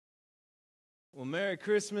Well, Merry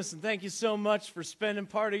Christmas, and thank you so much for spending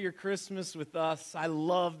part of your Christmas with us. I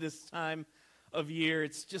love this time of year.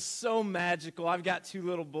 It's just so magical. I've got two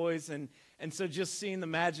little boys, and so just seeing the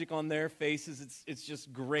magic on their faces, it's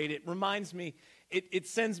just great. It reminds me, it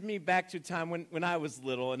sends me back to a time when I was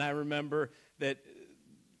little, and I remember that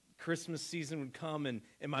Christmas season would come, and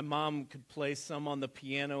my mom could play some on the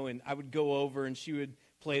piano, and I would go over, and she would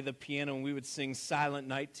play the piano, and we would sing Silent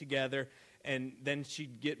Night together. And then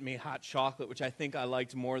she'd get me hot chocolate, which I think I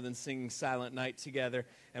liked more than singing Silent Night together.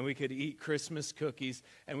 And we could eat Christmas cookies,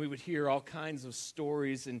 and we would hear all kinds of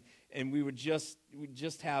stories, and we'd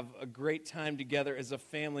just have a great time together as a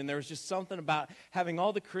family. And there was just something about having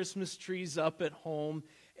all the Christmas trees up at home,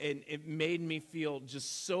 and it made me feel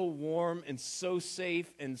just so warm and so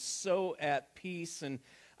safe and so at peace. And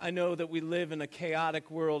I know that we live in a chaotic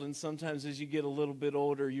world, and sometimes as you get a little bit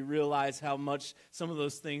older, you realize how much some of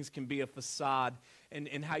those things can be a facade,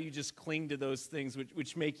 and how you just cling to those things,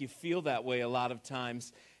 which make you feel that way a lot of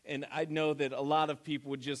times. And I know that a lot of people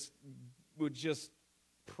would just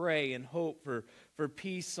pray and hope for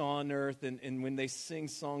peace on earth, and when they sing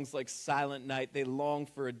songs like Silent Night, they long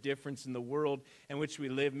for a difference in the world in which we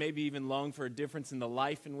live, maybe even long for a difference in the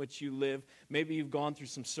life in which you live. Maybe you've gone through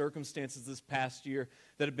some circumstances this past year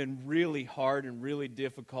that have been really hard and really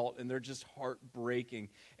difficult, and they're just heartbreaking.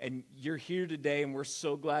 And you're here today, and we're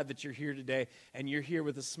so glad that you're here today, and you're here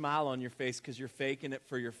with a smile on your face because you're faking it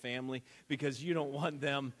for your family, because you don't want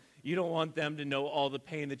them to know all the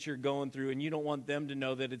pain that you're going through, and you don't want them to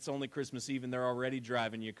know that it's only Christmas Eve and they're already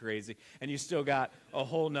driving you crazy, and you still got a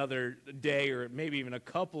whole nother day or maybe even a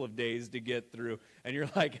couple of days to get through, and you're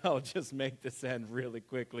like, oh, just make this end really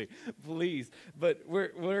quickly, please. But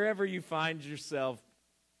wherever you find yourself,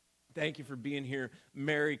 thank you for being here.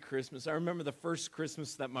 Merry Christmas. I remember the first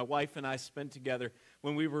Christmas that my wife and I spent together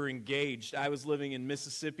when we were engaged. I was living in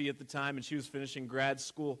Mississippi at the time, and she was finishing grad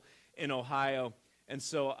school in Ohio. And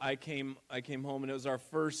so I came home, and it was our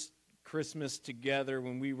first Christmas together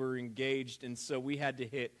when we were engaged, and so we had to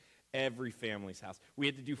hit every family's house. We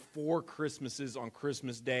had to do 4 Christmases on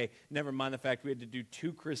Christmas Day, never mind the fact we had to do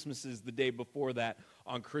 2 Christmases the day before that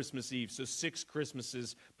on Christmas Eve, so 6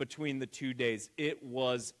 Christmases between the 2 days. It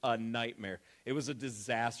was a nightmare. It was a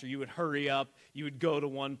disaster. You would hurry up, you would go to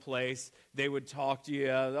one place, they would talk to you,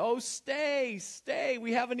 oh, stay,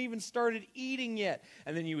 we haven't even started eating yet.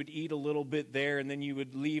 And then you would eat a little bit there, and then you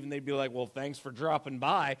would leave, and they'd be like, well, thanks for dropping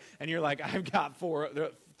by. And you're like, I've got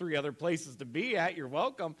 3 other places to be at, you're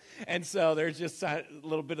welcome. And so there's just a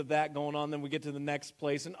little bit of that going on. Then we get to the next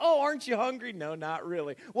place, and oh, aren't you hungry? No, not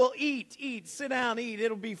really. Well, eat, sit down, eat.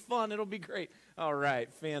 It'll be fun, it'll be great. All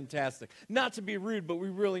right, fantastic. Not to be rude, but we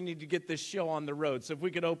really need to get this show on the road. So if we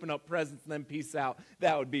could open up presents and then peace out,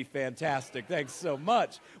 that would be fantastic. Thanks so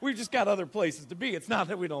much. We've just got other places to be. It's not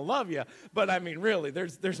that we don't love you, but I mean, really,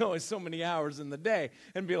 there's only so many hours in the day.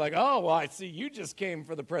 And be like, oh, well, I see you just came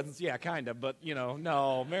for the presents. Yeah, kind of, but,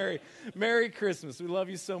 no. Merry Christmas. We love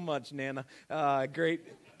you so much, Nana.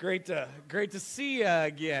 Great to see you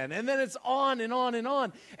again. And then it's on and on and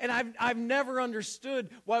on. And I've never understood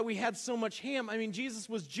why we had so much ham. I mean, Jesus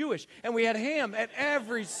was Jewish, and we had ham at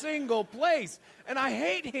every single place. And I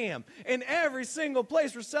hate ham. In every single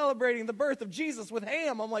place, we're celebrating the birth of Jesus with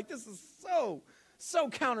ham. I'm like, this is so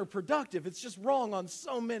counterproductive. It's just wrong on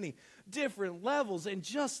so many different levels. And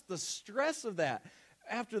just the stress of that.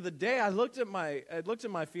 After the day, I looked at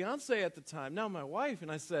my fiance at the time, now my wife,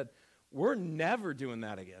 and I said, we're never doing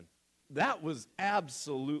that again. That was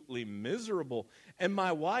absolutely miserable. And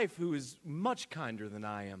my wife, who is much kinder than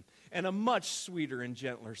I am, and a much sweeter and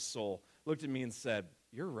gentler soul, looked at me and said,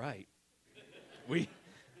 you're right. We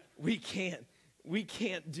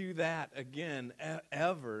can't do that again,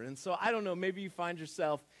 ever. And so I don't know, maybe you find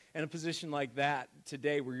yourself in a position like that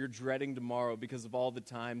today where you're dreading tomorrow because of all the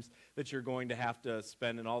times that you're going to have to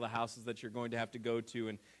spend and all the houses that you're going to have to go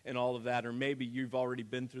to and all of that. Or maybe you've already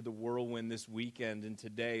been through the whirlwind this weekend and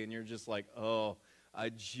today, and you're just like, oh, I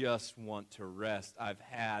just want to rest. I've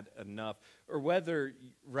had enough. Or whether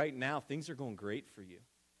right now things are going great for you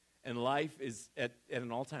and life is at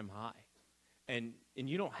an all-time high. And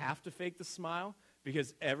you don't have to fake the smile,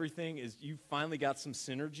 because everything is, you finally got some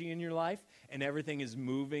synergy in your life, and everything is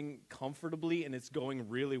moving comfortably, and it's going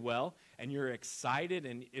really well, and you're excited,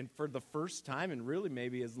 and for the first time, and really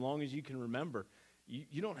maybe as long as you can remember,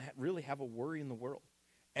 you don't really have a worry in the world.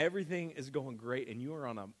 Everything is going great, and you are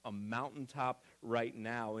on a mountaintop right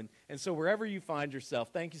now. And so wherever you find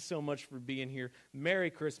yourself, thank you so much for being here. Merry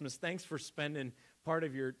Christmas. Thanks for spending part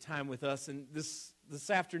of your time with us. And this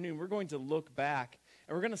afternoon, we're going to look back,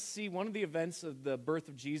 and we're going to see one of the events of the birth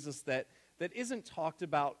of Jesus that isn't talked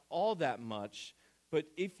about all that much, But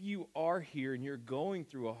if you are here and you're going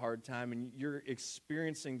through a hard time and you're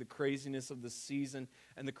experiencing the craziness of the season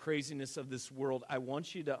and the craziness of this world, I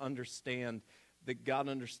want you to understand that God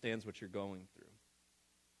understands what you're going through.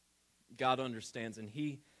 God understands, and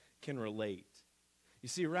He can relate. You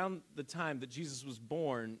see, around the time that Jesus was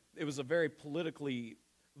born, it was a very politically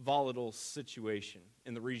volatile situation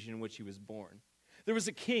in the region in which He was born. There was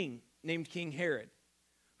a king named King Herod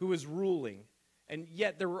who was ruling. And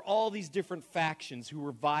yet there were all these different factions who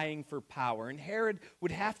were vying for power. And Herod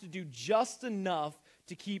would have to do just enough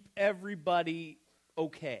to keep everybody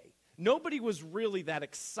okay. Nobody was really that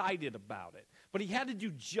excited about it. But he had to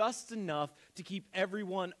do just enough to keep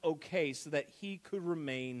everyone okay so that he could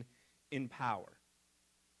remain in power.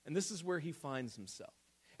 And this is where he finds himself.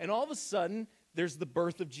 And all of a sudden, there's the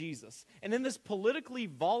birth of Jesus. And in this politically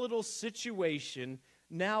volatile situation,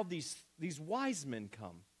 now these wise men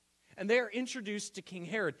come. And they are introduced to King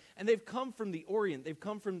Herod. And they've come from the Orient. They've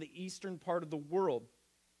come from the eastern part of the world.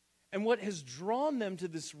 And what has drawn them to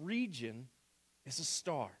this region is a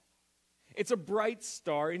star. It's a bright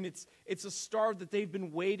star, and it's a star that they've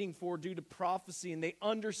been waiting for due to prophecy. And they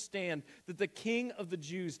understand that the King of the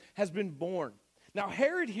Jews has been born. Now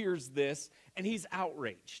Herod hears this, and he's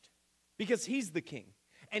outraged because he's the king.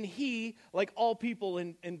 And he, like all people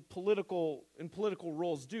in political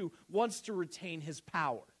roles do, wants to retain his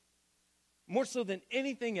power. More so than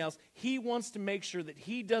anything else, he wants to make sure that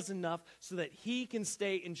he does enough so that he can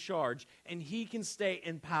stay in charge and he can stay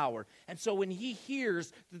in power. And so when he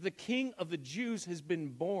hears that the King of the Jews has been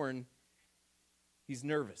born, he's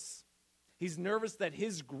nervous. He's nervous that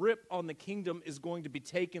his grip on the kingdom is going to be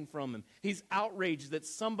taken from him. He's outraged that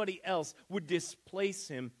somebody else would displace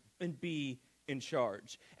him and be in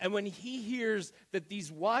charge. And when he hears that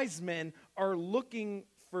these wise men are looking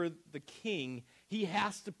for the king, he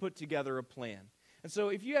has to put together a plan. And so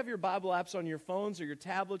if you have your Bible apps on your phones or your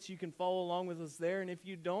tablets, you can follow along with us there. And if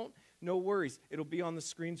you don't, no worries. It'll be on the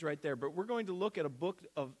screens right there. But we're going to look at a book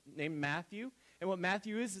named Matthew. And what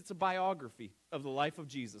Matthew is, it's a biography of the life of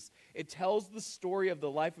Jesus. It tells the story of the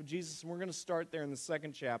life of Jesus. And we're going to start there in the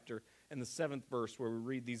 2nd chapter and the 7th verse where we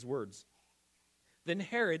read these words. Then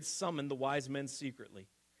Herod summoned the wise men secretly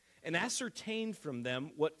and ascertained from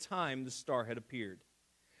them what time the star had appeared.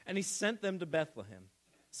 And he sent them to Bethlehem,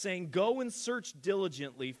 saying, "Go and search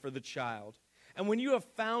diligently for the child. And when you have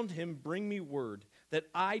found him, bring me word, that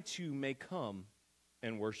I too may come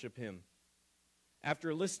and worship him."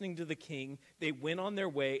 After listening to the king, they went on their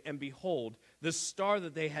way, and behold, the star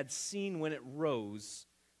that they had seen when it rose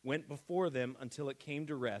went before them until it came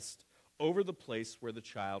to rest over the place where the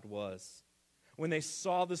child was. When they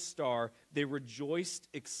saw the star, they rejoiced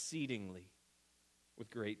exceedingly with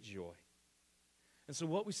great joy. And so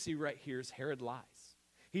what we see right here is Herod lies.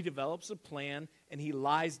 He develops a plan, and he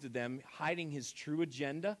lies to them, hiding his true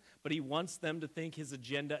agenda, but he wants them to think his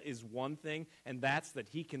agenda is one thing, and that's that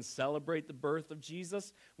he can celebrate the birth of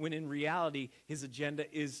Jesus, when in reality, his agenda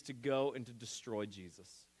is to go and to destroy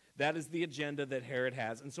Jesus. That is the agenda that Herod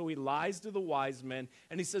has. And so he lies to the wise men,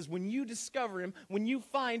 and he says, when you discover him, when you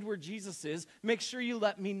find where Jesus is, make sure you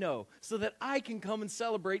let me know so that I can come and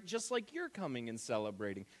celebrate just like you're coming and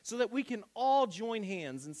celebrating, so that we can all join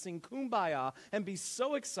hands and sing Kumbaya and be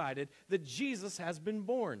so excited that Jesus has been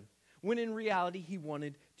born, when in reality he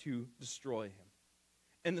wanted to destroy him.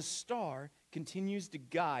 And the star continues to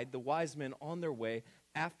guide the wise men on their way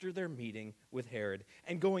after their meeting with Herod.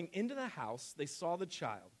 And going into the house, they saw the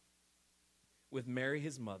child with Mary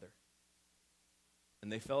his mother, and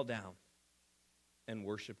they fell down and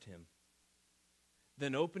worshiped him.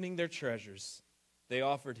 Then opening their treasures, they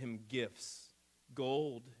offered him gifts,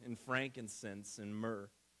 gold and frankincense and myrrh.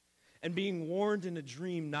 And being warned in a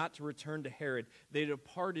dream not to return to Herod, they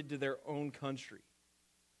departed to their own country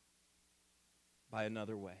by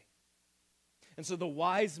another way. And so the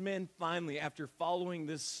wise men finally, after following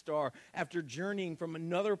this star, after journeying from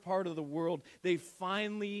another part of the world, they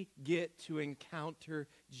finally get to encounter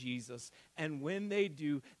Jesus. And when they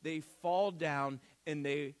do, they fall down and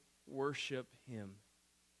they worship him.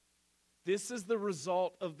 This is the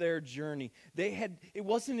result of their journey. It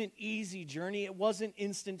wasn't an easy journey. It wasn't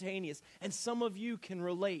instantaneous. And some of you can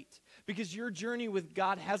relate because your journey with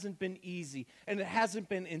God hasn't been easy and it hasn't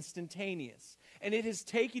been instantaneous. And it has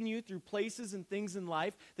taken you through places and things in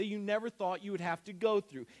life that you never thought you would have to go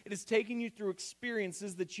through. It has taken you through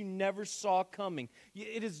experiences that you never saw coming.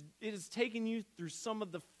 It has taken you through some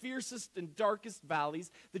of the fiercest and darkest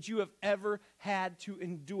valleys that you have ever had to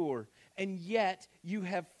endure. And yet, you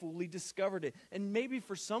have fully discovered it. And maybe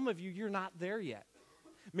for some of you, you're not there yet.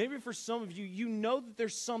 Maybe for some of you, you know that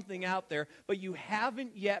there's something out there, but you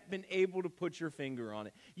haven't yet been able to put your finger on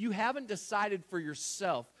it. You haven't decided for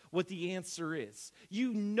yourself what the answer is.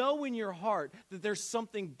 You know in your heart that there's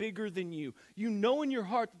something bigger than you. You know in your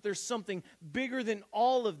heart that there's something bigger than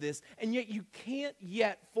all of this, and yet you can't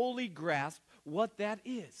yet fully grasp what that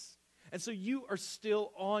is. And so you are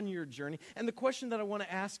still on your journey. And the question that I want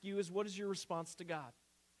to ask you is, what is your response to God?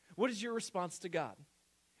 What is your response to God?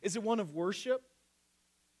 Is it one of worship?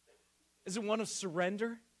 Is it one of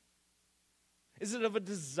surrender? Is it of a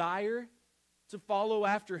desire to follow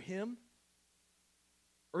after Him?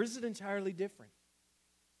 Or is it entirely different?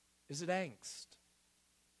 Is it angst?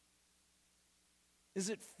 Is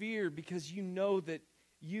it fear because you know that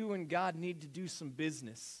you and God need to do some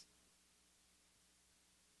business?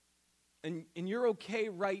 And you're okay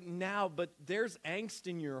right now, but there's angst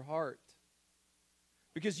in your heart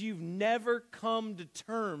because you've never come to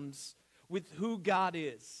terms with who God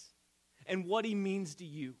is and what He means to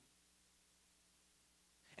you.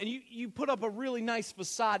 And you put up a really nice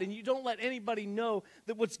facade and you don't let anybody know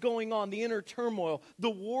that what's going on, the inner turmoil, the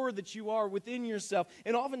war that you are within yourself.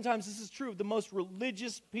 And oftentimes this is true of the most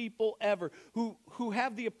religious people ever who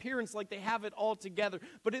have the appearance like they have it all together.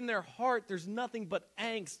 But in their heart, there's nothing but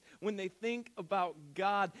angst when they think about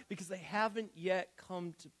God because they haven't yet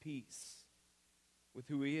come to peace with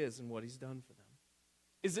who He is and what He's done for them.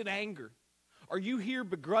 Is it anger? Are you here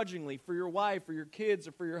begrudgingly for your wife or your kids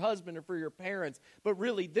or for your husband or for your parents? But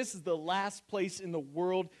really, this is the last place in the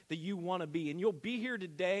world that you want to be. And you'll be here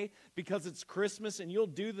today because it's Christmas and you'll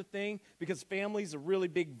do the thing because family's a really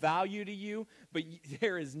big value to you. But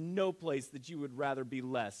there is no place that you would rather be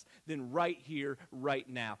less than right here, right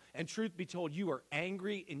now. And truth be told, you are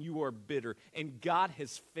angry and you are bitter. And God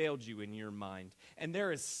has failed you in your mind. And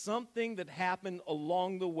there is something that happened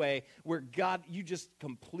along the way where you just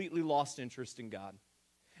completely lost interest in God.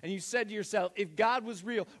 And you said to yourself, if God was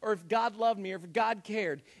real, or if God loved me, or if God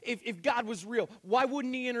cared, if God was real, why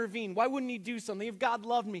wouldn't He intervene? Why wouldn't He do something? If God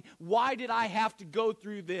loved me, why did I have to go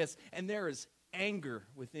through this? And there is anger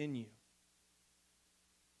within you.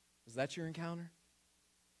 Is that your encounter?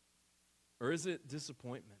 Or is it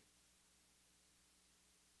disappointment?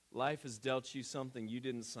 Life has dealt you something you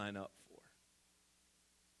didn't sign up for.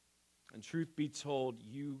 And truth be told,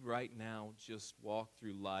 you right now just walk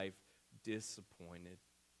through life disappointed.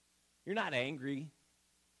 You're not angry.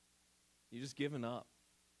 You're just giving up.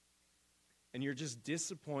 And you're just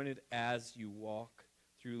disappointed as you walk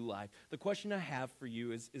through life. The question I have for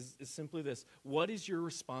you is simply this. What is your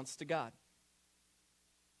response to God?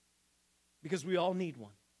 Because we all need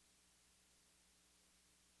one.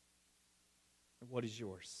 What is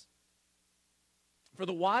yours? For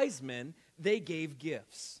the wise men, they gave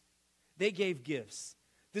gifts. They gave gifts.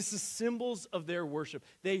 This is symbols of their worship.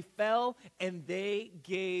 They fell and they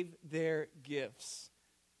gave their gifts.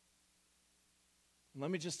 Let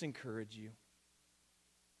me just encourage you.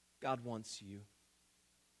 God wants you.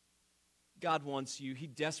 God wants you. He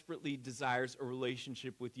desperately desires a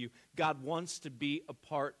relationship with you. God wants to be a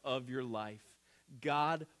part of your life.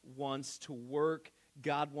 God wants to work.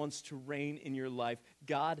 God wants to reign in your life.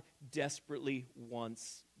 God desperately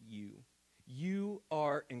wants you. You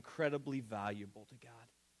are incredibly valuable to God.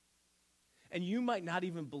 And you might not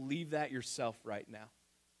even believe that yourself right now.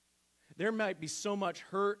 There might be so much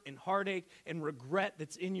hurt and heartache and regret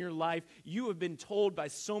that's in your life. You have been told by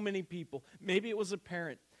so many people. Maybe it was a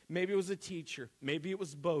parent. Maybe it was a teacher. Maybe it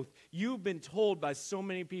was both. You've been told by so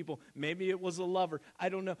many people. Maybe it was a lover. I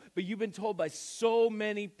don't know. But you've been told by so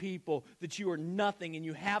many people that you are nothing and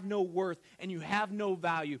you have no worth and you have no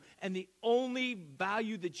value. And the only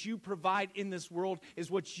value that you provide in this world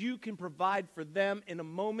is what you can provide for them in a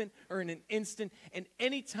moment or in an instant. And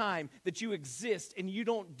any time that you exist and you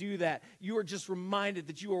don't do that, you are just reminded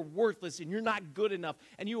that you are worthless and you're not good enough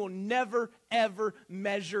and you will never, ever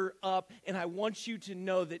measure up. And I want you to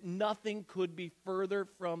know that nothing could be further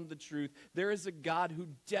from the truth. There is a God who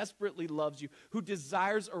desperately loves you, who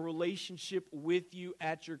desires a relationship with you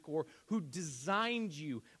at your core, who designed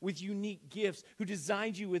you with unique gifts, who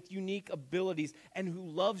designed you with unique abilities, and who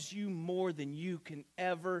loves you more than you can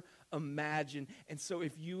ever imagine. And so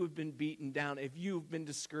if you have been beaten down, if you've been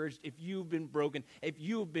discouraged, if you've been broken, if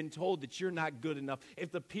you have been told that you're not good enough, if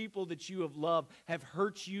the people that you have loved have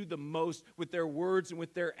hurt you the most with their words and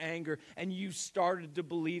with their anger, and you started to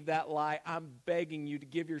believe that lie, I'm begging you to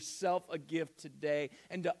give yourself a gift today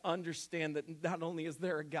and to understand that not only is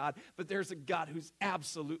there a God, but there's a God who's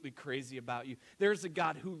absolutely crazy about you. There's a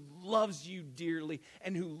God who loves you dearly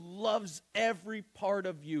and who loves every part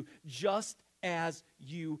of you just as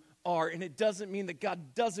you are. And it doesn't mean that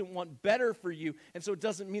God doesn't want better for you. And so it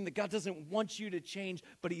doesn't mean that God doesn't want you to change,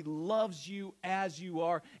 but he loves you as you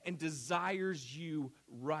are and desires you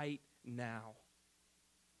right now.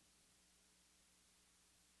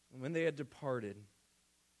 And when they had departed,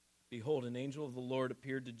 behold, an angel of the Lord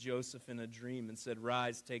appeared to Joseph in a dream and said,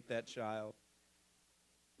 "Rise, take that child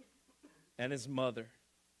and his mother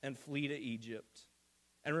and flee to Egypt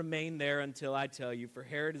and remain there until I tell you, for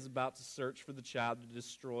Herod is about to search for the child to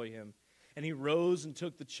destroy him." And he rose and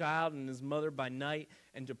took the child and his mother by night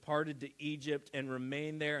and departed to Egypt and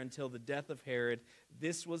remained there until the death of Herod.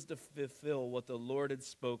 This was to fulfill what the Lord had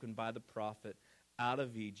spoken by the prophet, "Out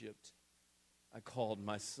of Egypt I called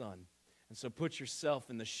my son." And so put yourself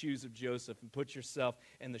in the shoes of Joseph and put yourself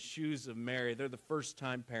in the shoes of Mary. They're the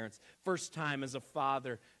first-time parents, first time as a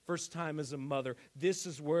father, first time as a mother. This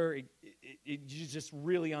is where you just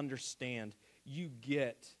really understand. You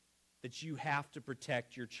get that you have to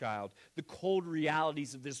protect your child. The cold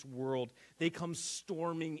realities of this world, they come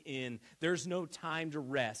storming in. There's no time to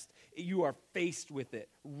rest. You are faced with it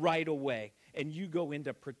right away. And you go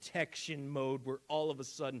into protection mode where all of a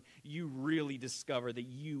sudden you really discover that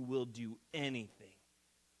you will do anything.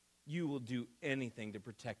 You will do anything to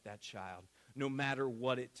protect that child, no matter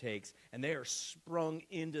what it takes. And they are sprung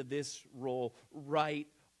into this role right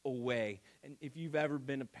away. And if you've ever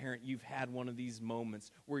been a parent, you've had one of these moments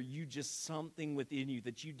where you just, something within you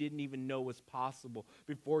that you didn't even know was possible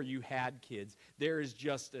before you had kids. There is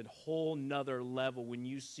just a whole nother level when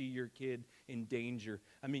you see your kid in danger.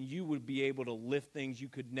 I mean, you would be able to lift things you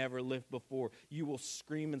could never lift before. You will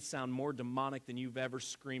scream and sound more demonic than you've ever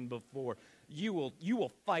screamed before. You will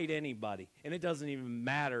fight anybody, and it doesn't even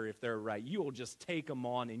matter if they're right. You will just take them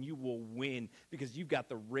on, and you will win because you've got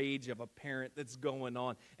the rage of a parent that's going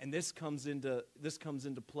on. And this comes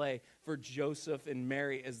into play for Joseph and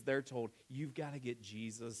Mary as they're told, you've got to get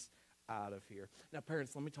Jesus out of here. Now,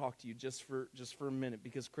 parents, let me talk to you just for a minute,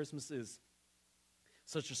 because Christmas is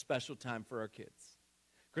such a special time for our kids.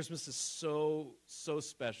 Christmas is so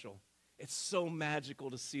special. It's so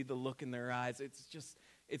magical to see the look in their eyes.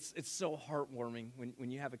 It's so heartwarming when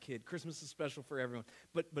you have a kid. Christmas is special for everyone,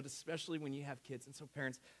 but especially when you have kids. And so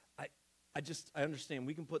parents, I understand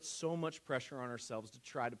we can put so much pressure on ourselves to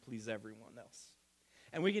try to please everyone else.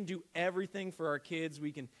 And we can do everything for our kids.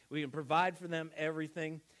 We can provide for them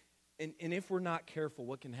everything. And if we're not careful,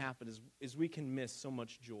 what can happen is we can miss so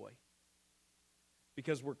much joy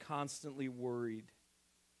because we're constantly worried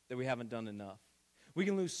that we haven't done enough. We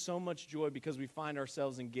can lose so much joy because we find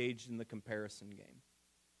ourselves engaged in the comparison game.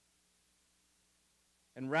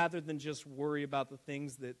 And rather than just worry about the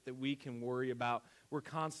things that we can worry about, we're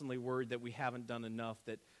constantly worried that we haven't done enough,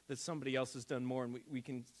 that somebody else has done more, and we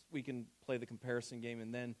can play the comparison game,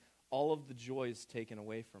 and then all of the joy is taken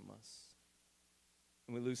away from us,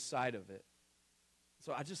 and we lose sight of it.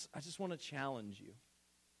 So I just want to challenge you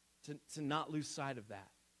to not lose sight of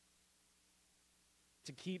that,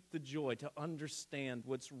 to keep the joy, to understand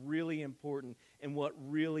what's really important and what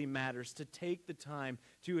really matters, to take the time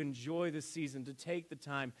to enjoy the season, to take the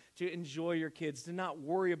time to enjoy your kids, to not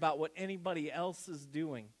worry about what anybody else is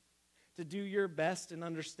doing, to do your best and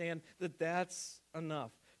understand that that's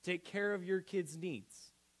enough. Take care of your kids' needs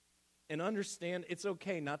and understand it's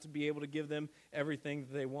okay not to be able to give them everything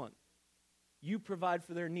that they want. You provide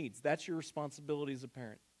for their needs. That's your responsibility as a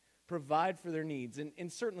parent. Provide for their needs. And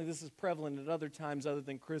certainly this is prevalent at other times other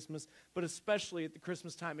than Christmas, but especially at the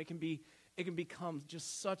Christmas time, it can become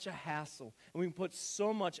just such a hassle. And we can put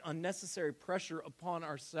so much unnecessary pressure upon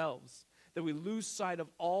ourselves that we lose sight of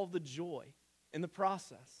all the joy in the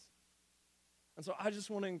process. And so I just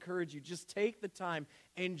want to encourage you, just take the time,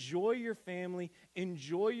 enjoy your family,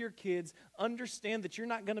 enjoy your kids, understand that you're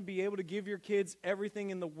not going to be able to give your kids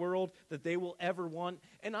everything in the world that they will ever want.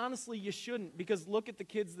 And honestly, you shouldn't, because look at the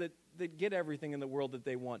kids that get everything in the world that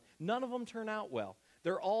they want. None of them turn out well.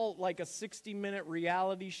 They're all like a 60-minute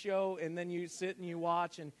reality show, and then you sit and you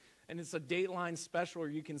watch, and it's a Dateline special, or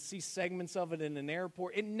you can see segments of it in an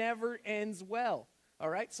airport. It never ends well. All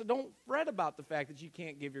right, so don't fret about the fact that you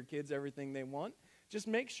can't give your kids everything they want. Just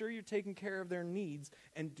make sure you're taking care of their needs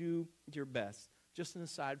and do your best. Just an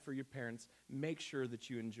aside for your parents, make sure that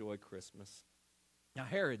you enjoy Christmas. Now,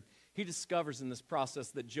 Herod, he discovers in this process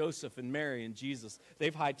that Joseph and Mary and Jesus,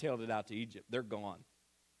 they've hightailed it out to Egypt. They're gone.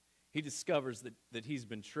 He discovers that he's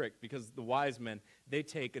been tricked because the wise men, they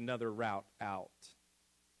take another route out.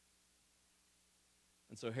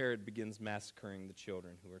 And so Herod begins massacring the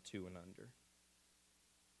children who are 2 and under.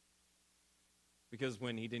 Because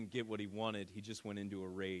when he didn't get what he wanted, he just went into a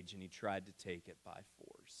rage and he tried to take it by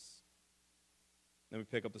force. Then we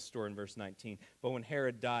pick up the story in verse 19. But when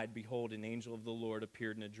Herod died, behold, an angel of the Lord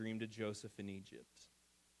appeared in a dream to Joseph in Egypt,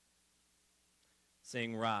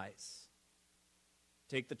 saying, Rise,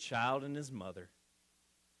 take the child and his mother,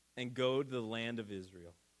 and go to the land of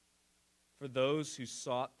Israel. For those who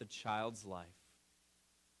sought the child's life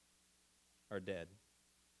are dead.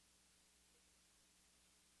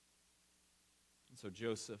 And so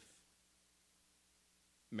Joseph,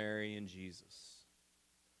 Mary, and Jesus,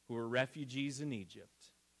 who were refugees in Egypt,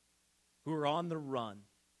 who were on the run,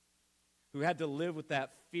 who had to live with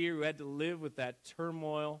that fear, who had to live with that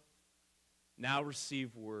turmoil, now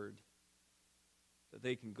receive word that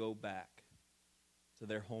they can go back to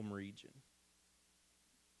their home region.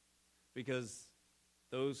 Because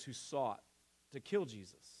those who sought to kill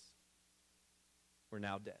Jesus were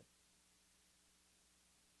now dead.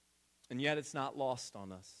 And yet it's not lost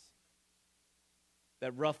on us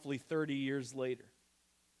that roughly 30 years later,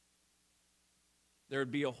 there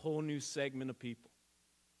would be a whole new segment of people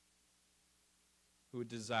who would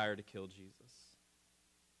desire to kill Jesus.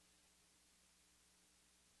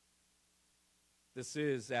 This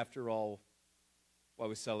is, after all, why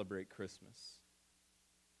we celebrate Christmas.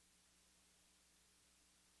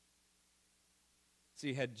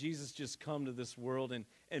 See, had Jesus just come to this world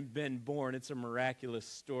and been born, it's a miraculous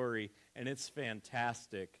story, and it's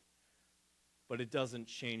fantastic, but it doesn't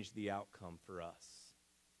change the outcome for us.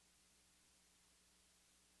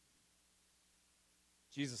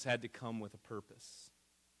 Jesus had to come with a purpose.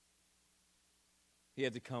 He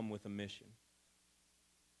had to come with a mission.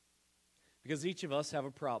 Because each of us have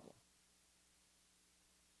a problem.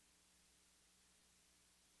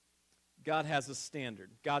 God has a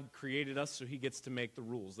standard. God created us so he gets to make the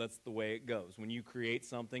rules. That's the way it goes. When you create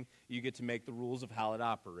something, you get to make the rules of how it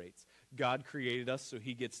operates. God created us so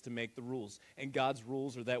he gets to make the rules. And God's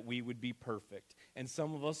rules are that we would be perfect. And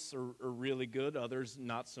some of us are really good, others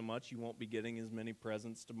not so much. You won't be getting as many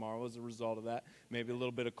presents tomorrow as a result of that. Maybe a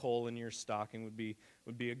little bit of coal in your stocking would be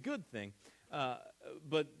a good thing.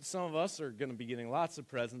 But some of us are going to be getting lots of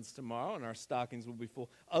presents tomorrow, and our stockings will be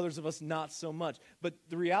full. Others of us, not so much. But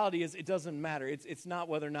the reality is, it doesn't matter. It's not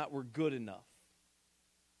whether or not we're good enough.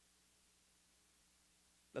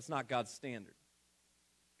 That's not God's standard,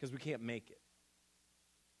 because we can't make it.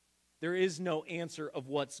 There is no answer of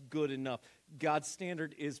what's good enough. God's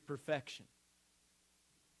standard is perfection.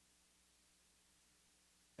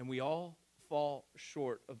 And we all fall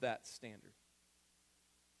short of that standard.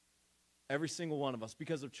 Every single one of us,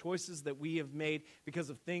 because of choices that we have made, because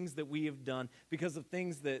of things that we have done, because of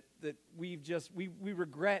things that we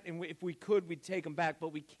regret, and if we could, we'd take them back,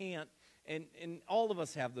 but we can't. And all of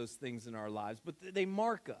us have those things in our lives, but they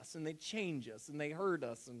mark us, and they change us, and they hurt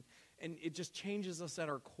us, and it just changes us at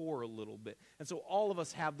our core a little bit. And so all of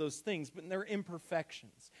us have those things, but they're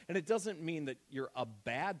imperfections. And it doesn't mean that you're a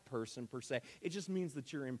bad person per se. It just means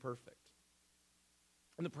that you're imperfect.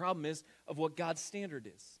 And the problem is of what God's standard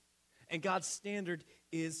is. And God's standard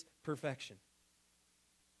is perfection.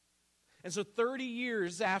 And so 30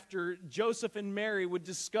 years after Joseph and Mary would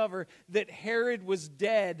discover that Herod was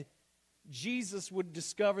dead, Jesus would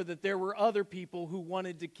discover that there were other people who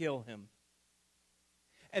wanted to kill him.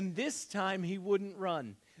 And this time he wouldn't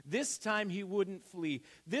run. This time he wouldn't flee.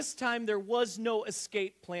 This time there was no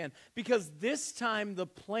escape plan, because this time the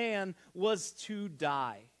plan was to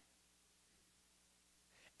die.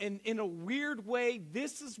 And in a weird way,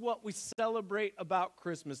 this is what we celebrate about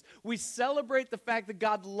Christmas. We celebrate the fact that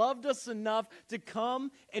God loved us enough to come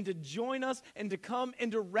and to join us and to come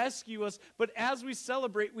and to rescue us. But as we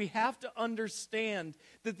celebrate, we have to understand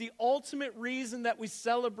that the ultimate reason that we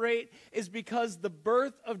celebrate is because the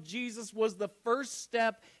birth of Jesus was the first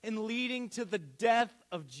step in leading to the death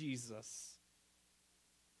of Jesus.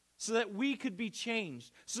 So that we could be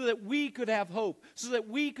changed, so that we could have hope, so that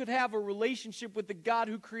we could have a relationship with the God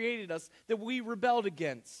who created us that we rebelled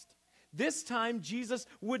against. This time, Jesus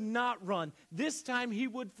would not run. This time, he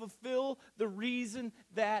would fulfill the reason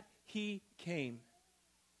that he came.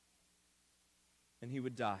 And he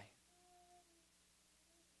would die.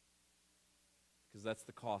 Because that's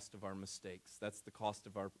the cost of our mistakes. That's the cost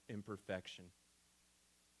of our imperfection.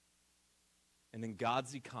 And in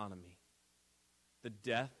God's economy, the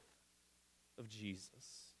death of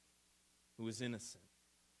Jesus, who is innocent,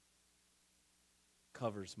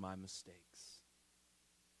 covers my mistakes.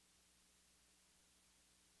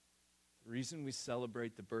 The reason we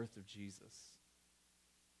celebrate the birth of Jesus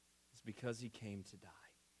is because he came to die.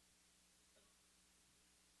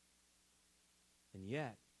 And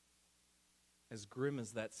yet, as grim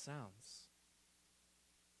as that sounds,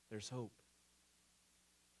 there's hope.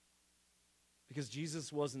 Because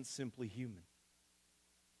Jesus wasn't simply human.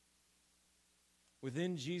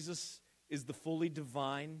 Within Jesus is the fully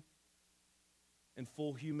divine and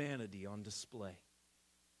full humanity on display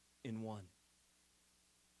in one.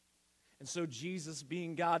 And so Jesus,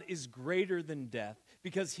 being God, is greater than death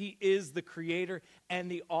because he is the creator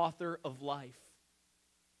and the author of life.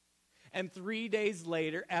 And 3 days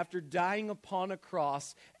later, after dying upon a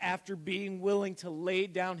cross, after being willing to lay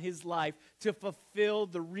down his life to fulfill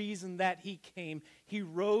the reason that he came, he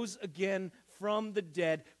rose again from the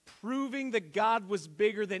dead, proving that God was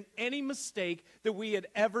bigger than any mistake that we had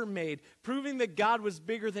ever made, proving that God was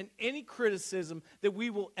bigger than any criticism that we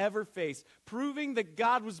will ever face, proving that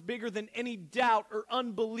God was bigger than any doubt or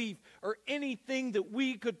unbelief or anything that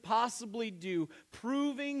we could possibly do,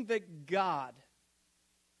 proving that God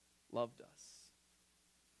loved us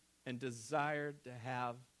and desired to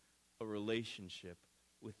have a relationship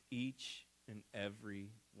with each and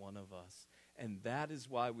every one of us. And that is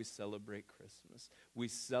why we celebrate Christmas. We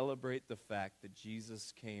celebrate the fact that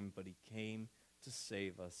Jesus came, but he came to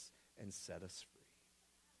save us and set us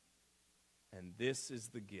free. And this is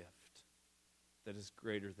the gift that is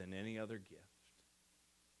greater than any other gift.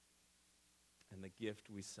 And the gift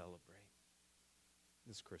we celebrate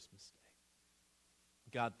this Christmas day.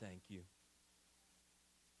 God, thank you.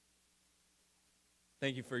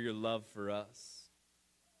 Thank you for your love for us.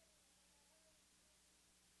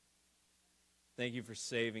 Thank you for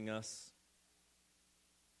saving us.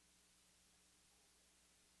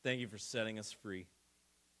 Thank you for setting us free.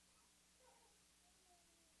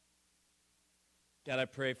 God, I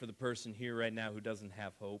pray for the person here right now who doesn't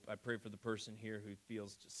have hope. I pray for the person here who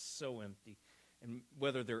feels just so empty. And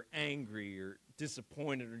whether they're angry or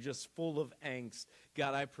disappointed or just full of angst,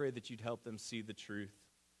 God, I pray that you'd help them see the truth,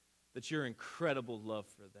 that your incredible love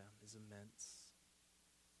for them is immense.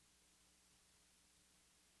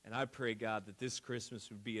 And I pray, God, that this Christmas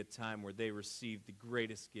would be a time where they receive the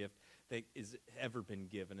greatest gift that has ever been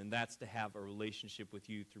given, and that's to have a relationship with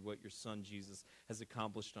you through what your Son Jesus has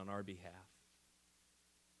accomplished on our behalf.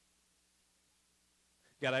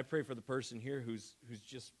 God, I pray for the person here who's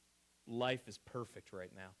just life is perfect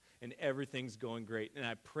right now, and everything's going great. And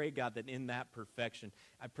I pray, God, that in that perfection,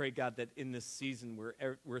 I pray, God, that in this season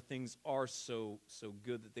where things are so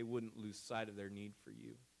good that they wouldn't lose sight of their need for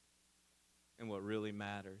you and what really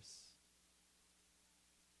matters.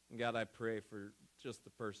 And God, I pray for just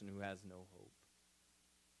the person who has no hope.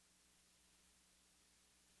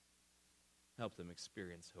 Help them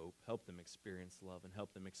experience hope. Help them experience love, and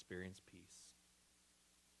help them experience peace.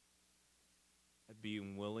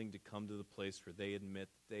 Being willing to come to the place where they admit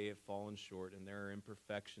that they have fallen short and there are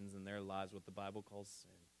imperfections in their lives, what the Bible calls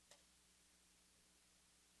sin.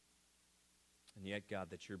 And yet, God,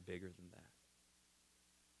 that you're bigger than that.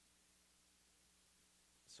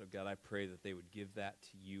 So, God, I pray that they would give that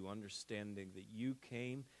to you, understanding that you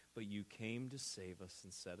came, but you came to save us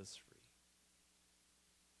and set us free.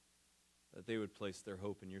 That they would place their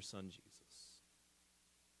hope in your Son, Jesus.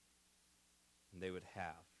 And they would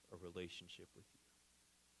have a relationship with you.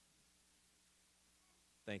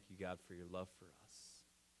 Thank you, God, for your love for us.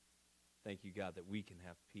 Thank you, God, that we can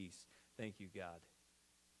have peace. Thank you, God,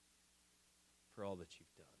 for all that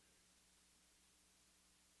you've done.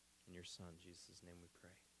 In your Son, Jesus' name we pray.